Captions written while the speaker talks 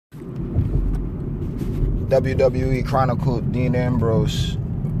WWE chronicled Dean Ambrose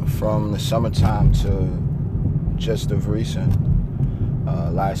from the summertime to just of recent,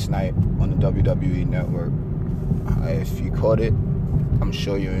 last night on the WWE Network. If you caught it, I'm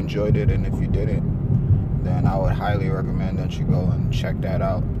sure you enjoyed it, and if you didn't, then I would highly recommend that you go and check that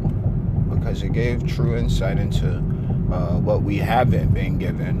out, because it gave true insight into what we haven't been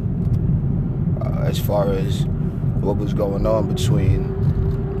given as far as what was going on between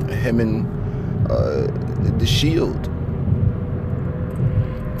him and the Shield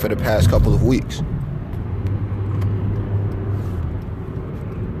for the past couple of weeks.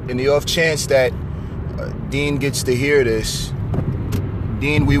 In the off chance that Dean gets to hear this,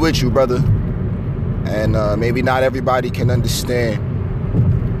 Dean, we with you, brother. And maybe not everybody can understand.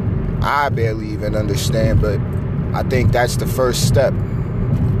 I barely even understand, but I think that's the first step.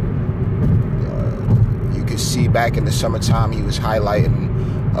 You can see back in the summertime, he was highlighting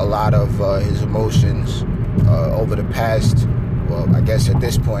a lot of his emotions over the past, well, I guess at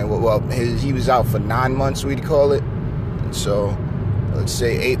this point, he was out for 9 months, we'd call it. So let's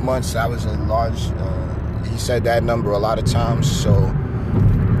say 8 months, that was a large, he said that number a lot of times. So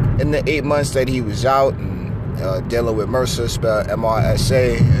in the 8 months that he was out and dealing with MRSA, spelled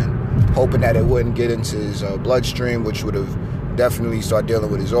MRSA, and hoping that it wouldn't get into his bloodstream, which would have definitely started dealing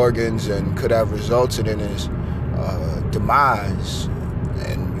with his organs and could have resulted in his demise.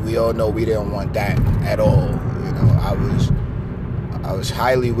 And we all know we didn't want that at all. You know, I was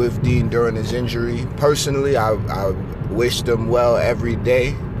highly with Dean during his injury. Personally, I wished him well every day.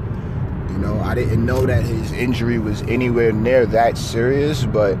 You know, I didn't know that his injury was anywhere near that serious,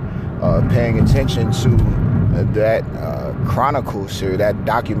 but paying attention to that Chronicle series, that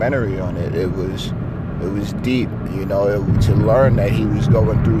documentary on it, it was deep, you know, to learn that he was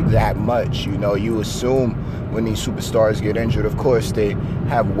going through that much. You know, you assume when these superstars get injured, of course, they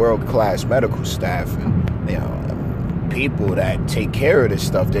have world-class medical staff and, you know, people that take care of this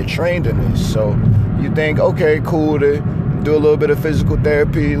stuff. They're trained in this. So you think, okay, cool, to do a little bit of physical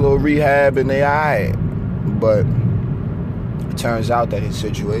therapy, a little rehab, and they all right. But it turns out that his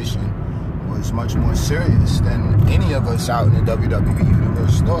situation was much more serious than any of us out in the WWE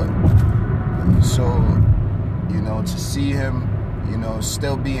universe thought. So, you know, to see him, you know,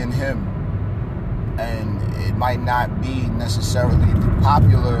 still being him, and it might not be necessarily the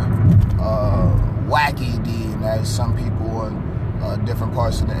popular wacky Dean, as some people on different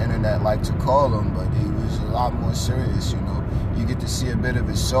parts of the internet like to call him, but he was a lot more serious. You know, you get to see a bit of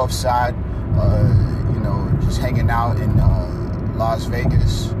his soft side, you know, just hanging out in Las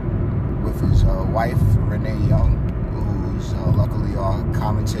Vegas with his wife, Renee Young, who's luckily our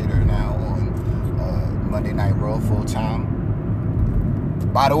commentator now on Monday Night Raw full time.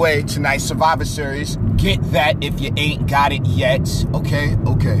 By the way, tonight's Survivor Series, get that if you ain't got it yet, okay?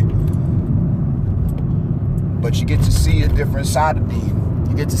 But you get to see a different side of Dean.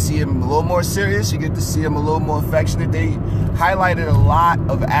 You get to see him a little more serious, you get to see him a little more affectionate. They highlighted a lot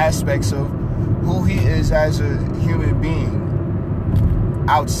of aspects of who he is as a human being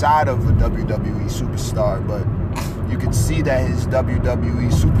outside of a WWE superstar, but you could see that his WWE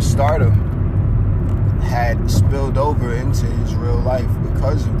superstardom had spilled over into his real life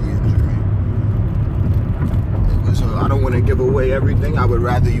because of the injury. It was I don't want to give away everything. I would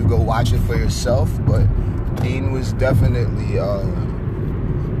rather you go watch it for yourself, but Dean was definitely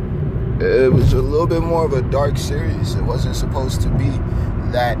it was a little bit more of a dark series. It wasn't supposed to be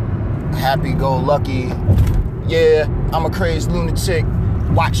that happy-go-lucky, yeah, I'm a crazed lunatic,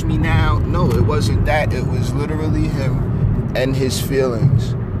 watch me now. No, it wasn't that. It was literally him and his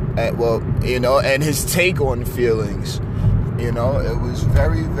feelings. Well, you know, and his take on feelings. You know, it was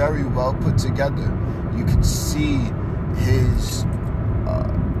very, very well put together. You could see his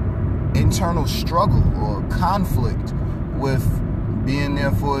internal struggle or conflict with being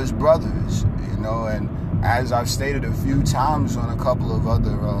there for his brothers, you know, and as I've stated a few times on a couple of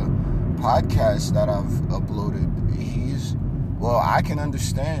other podcasts that I've uploaded, I can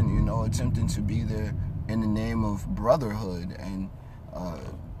understand, you know, attempting to be there in the name of brotherhood and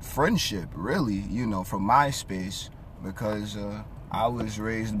friendship, really, you know, from my space, because I was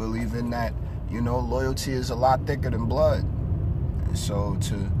raised believing that, you know, loyalty is a lot thicker than blood. So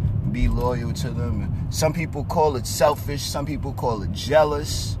to be loyal to them, some people call it selfish, some people call it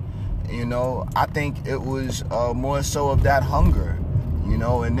jealous, you know. I think it was more so of that hunger, you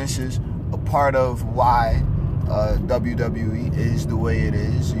know, and this is a part of why WWE is the way it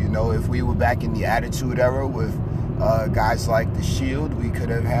is. You know, if we were back in the Attitude Era with guys like the Shield, we could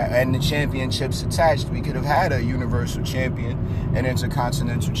have had, and the championships attached, we could have had a Universal Champion, an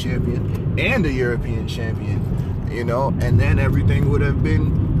Intercontinental Champion, and a European Champion, you know, and then everything would have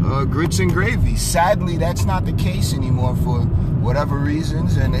been grits and gravy. Sadly, that's not the case anymore for whatever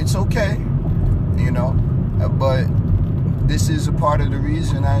reasons, and it's okay, you know. But this is a part of the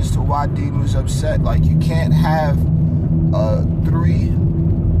reason as to why Dean was upset. Like, you can't have 3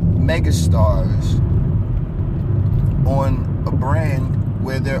 megastars on a brand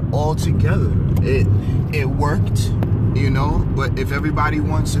where they're all together. It worked, you know, but if everybody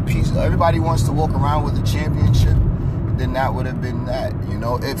wants a piece, everybody wants to walk around with a championship, then that would have been that, you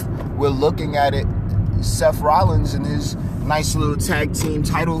know. If we're looking at it, Seth Rollins and his nice little tag team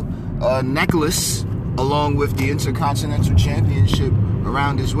title necklace, along with the Intercontinental Championship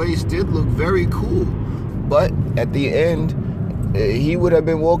around his waist, did look very cool. But at the end, he would have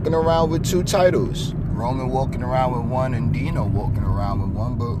been walking around with 2 titles. Roman walking around with 1 and Dino walking around with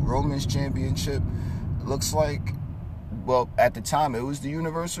 1. But Roman's championship looks like, well, at the time, it was the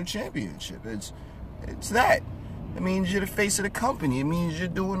Universal Championship. It's that. It means you're the face of the company. It means you're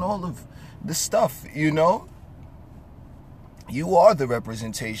doing all of the stuff, you know? You are the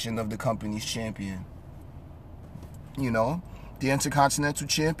representation of the company's champion. You know? The Intercontinental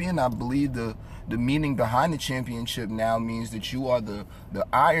Champion, I believe the meaning behind the championship now means that you are the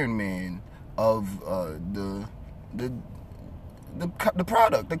Iron Man of the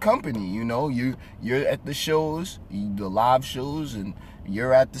product, the company. You know, you're at the shows, the live shows, and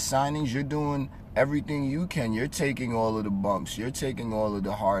you're at the signings. You're doing everything you can. You're taking all of the bumps. You're taking all of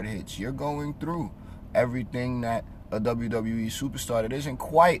the hard hits. You're going through everything that a WWE superstar that isn't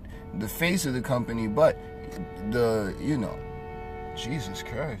quite the face of the company, but you know, Jesus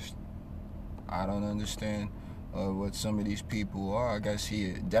Christ. I don't understand what some of these people are. I guess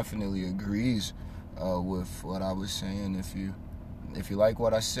he definitely agrees with what I was saying. If you like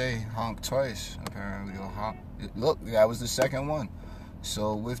what I say, honk twice. Apparently, you'll honk. Look, that was the second one.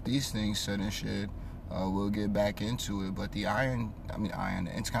 So with these things said and shared, we'll get back into it. But the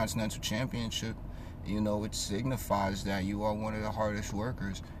Intercontinental Championship, you know, it signifies that you are one of the hardest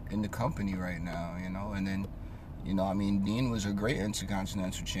workers in the company right now, you know. And then, you know, I mean, Dean was a great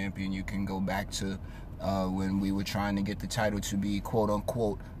Intercontinental Champion. You can go back to when we were trying to get the title to be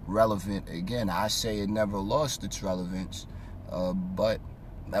quote-unquote relevant again. I say it never lost its relevance. But,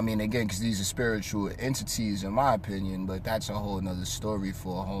 I mean, again, because these are spiritual entities, in my opinion, but that's a whole nother story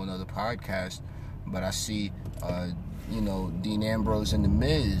for a whole nother podcast. But I see, you know, Dean Ambrose and The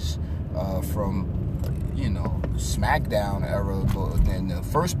Miz from, you know, SmackDown era, in the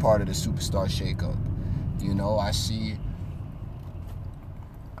first part of the Superstar shakeup. You know, I see,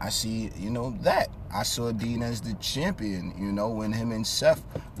 you know, that. I saw Dean as the champion, you know, when him and Seth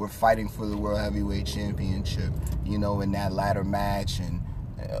were fighting for the World Heavyweight Championship, you know, in that ladder match and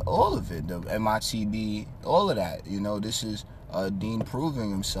all of it, the MITB, all of that. You know, this is Dean proving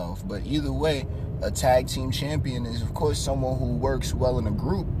himself. But either way, a tag team champion is, of course, someone who works well in a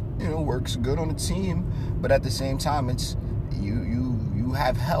group, you know, works good on a team, but at the same time, it's you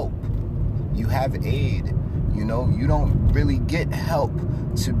have help. You have aid. You know, you don't really get help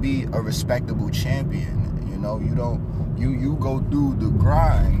to be a respectable champion. You know, you go through the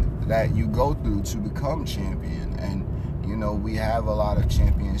grind that you go through to become champion. And, you know, we have a lot of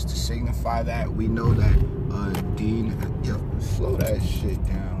champions to signify that. We know that Dean, slow that shit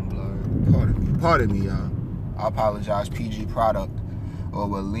down, blood. Pardon me, y'all. I apologize, PG product, or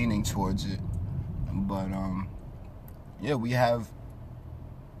we're leaning towards it. But, yeah, we have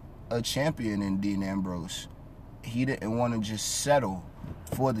a champion in Dean Ambrose. He didn't want to just settle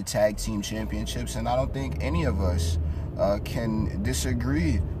for the tag team championships, and I don't think any of us can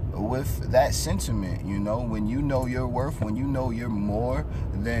disagree with that sentiment. You know, when you know your worth, when you know you're more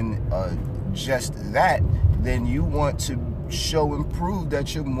than just that, then you want to show and prove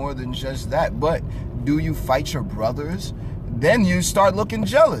that you're more than just that. But do you fight your brothers? Then you start looking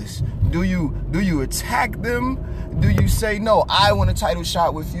jealous. Do you attack them? Do you say, no, I want a title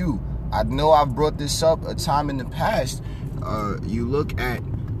shot with you? I know I've brought this up a time in the past. You look at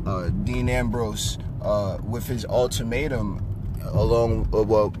Dean Ambrose with his ultimatum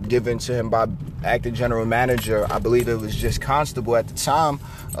given to him by acting general manager, I believe it was just Constable at the time,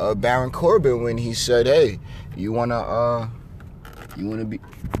 Baron Corbin, when he said, hey, you wanna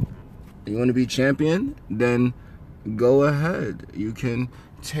be champion? Then go ahead. You can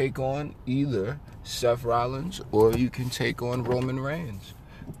take on either Seth Rollins or you can take on Roman Reigns.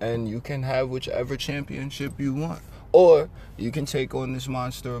 And you can have whichever championship you want. Or you can take on this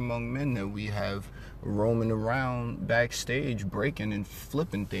monster among men that we have roaming around backstage, breaking and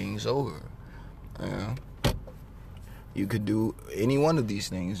flipping things over. You could do any one of these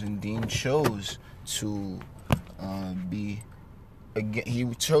things. And Dean chose to he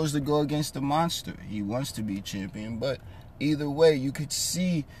chose to go against the monster. He wants to be champion, but either way, you could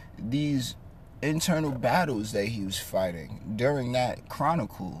see these internal battles that he was fighting during that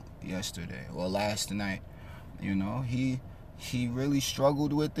chronicle yesterday or last night. You know, he really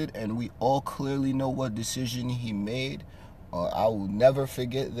struggled with it, and we all clearly know what decision he made. I will never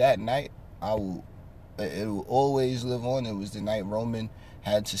forget that night. It will always live on. It was the night Roman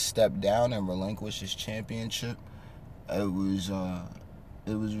had to step down and relinquish his championship. It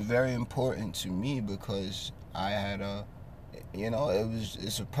was very important to me because I had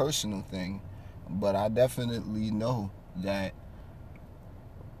it's a personal thing, but I definitely know that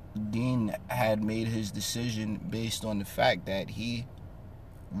Dean had made his decision based on the fact that he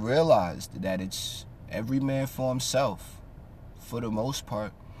realized that it's every man for himself for the most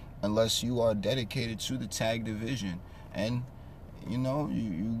part, unless you are dedicated to the tag division. And you know,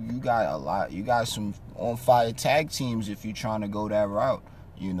 you got some on fire tag teams if you're trying to go that route.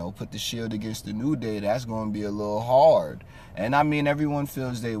 You know, put the Shield against the New Day, that's going to be a little hard. And I mean, everyone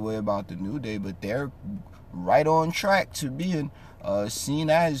feels their way about the New Day, but they're right on track to being seen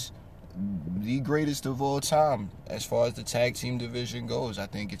as the greatest of all time as far as the tag team division goes. I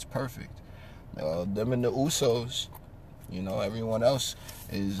think it's perfect. Them and the Usos, you know, everyone else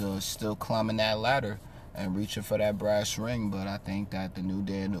is still climbing that ladder and reaching for that brass ring, but I think that the New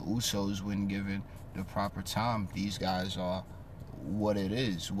Day and the Usos, when given the proper time, these guys are what it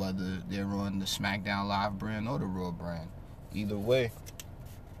is, whether they're on the SmackDown Live brand or the Raw brand. Either way,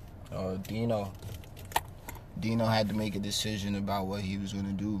 Dino had to make a decision about what he was going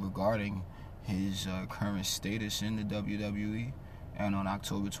to do regarding his current status in the WWE, and on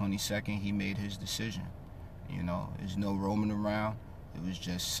October 22nd, he made his decision. You know, there's no Roman around. It was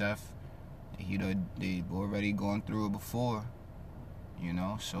just Seth. They've already gone through it before, you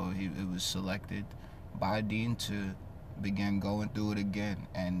know, so it was selected by Dean to begin going through it again.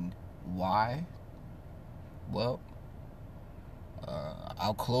 And why? Well,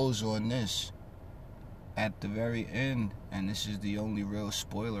 I'll close on this. At the very end, and this is the only real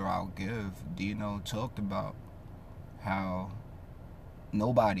spoiler I'll give, Dino talked about how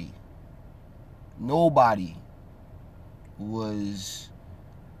nobody was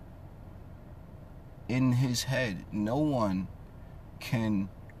in his head. No one can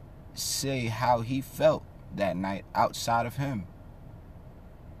say how he felt that night outside of him.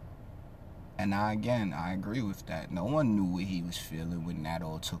 And I agree with that. No one knew what he was feeling when that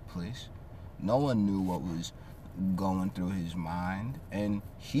all took place. No one knew what was going through his mind. And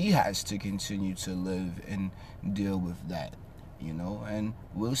he has to continue to live and deal with that, you know. And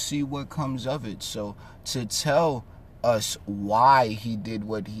we'll see what comes of it. So to tell us why he did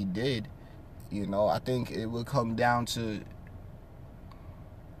what he did, you know, I think it would come down to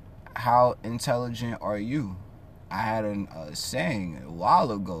how intelligent are you? I had a saying a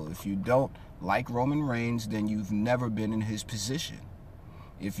while ago: if you don't like Roman Reigns, then you've never been in his position.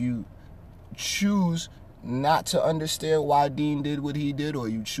 If you choose not to understand why Dean did what he did, or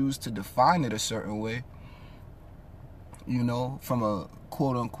you choose to define it a certain way, you know, from a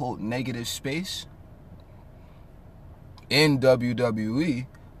quote-unquote negative space in WWE,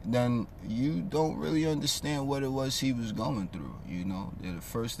 then you don't really understand what it was he was going through. You know, they're the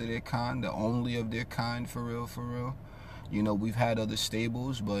first of their kind, the only of their kind, for real. You know, we've had other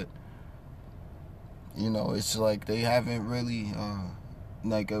stables, but, you know, it's like they haven't really,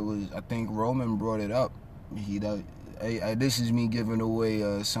 I think Roman brought it up. This is me giving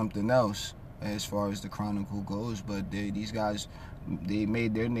away something else as far as the Chronicle goes, but these guys, they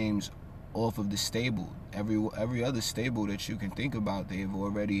made their names off of the stable. Every other stable that you can think about, they've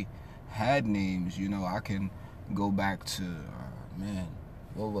already had names. You know, I can go back to,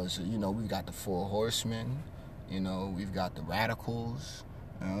 what was it? You know, we've got the Four Horsemen. You know, we've got the Radicals.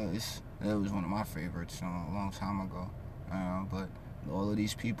 It was one of my favorites a long time ago. But all of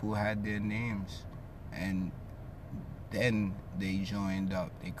these people had their names, and then they joined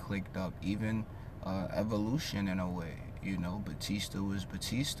up, they clicked up. Even Evolution, in a way. You know, Batista was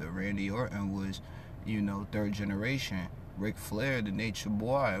Batista. Randy Orton was, you know, third generation. Ric Flair, the Nature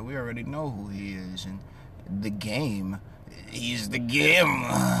Boy, we already know who he is. And the Game, he's the Game.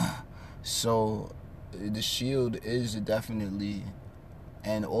 So the Shield is definitely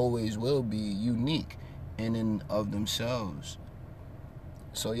and always will be unique in and of themselves.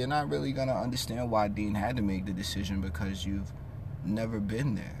 So you're not really going to understand why Dean had to make the decision, because you've never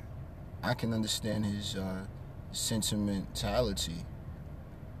been there. I can understand his sentimentality,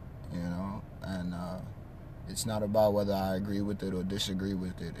 you know, and it's not about whether I agree with it or disagree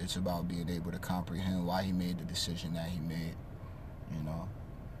with it. It's about being able to comprehend why he made the decision that he made, you know.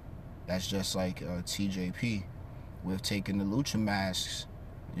 That's just like TJP with taking the lucha masks,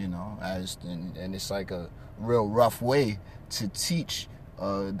 you know, and it's like a real rough way to teach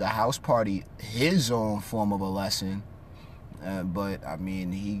the house party his own form of a lesson. But I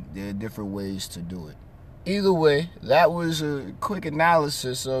mean, there are different ways to do it. Either way, that was a quick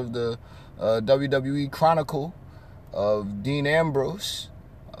analysis of the WWE Chronicle of Dean Ambrose.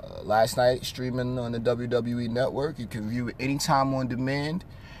 Last night, streaming on the WWE Network. You can view it anytime on demand.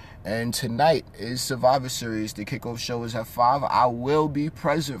 And tonight is Survivor Series. The kickoff show is at 5. I will be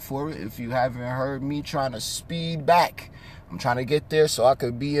present for it. If you haven't heard me trying to speed back, I'm trying to get there so I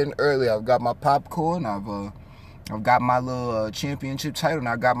could be in early. I've got my popcorn. I've got my little championship title, and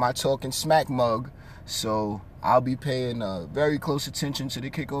I got my Talking Smack mug. So I'll be paying very close attention to the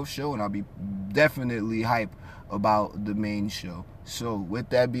kickoff show, and I'll be definitely hype about the main show. So with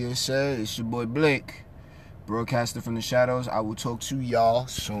that being said, it's your boy Blake, broadcaster from the shadows. I will talk to y'all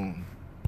soon.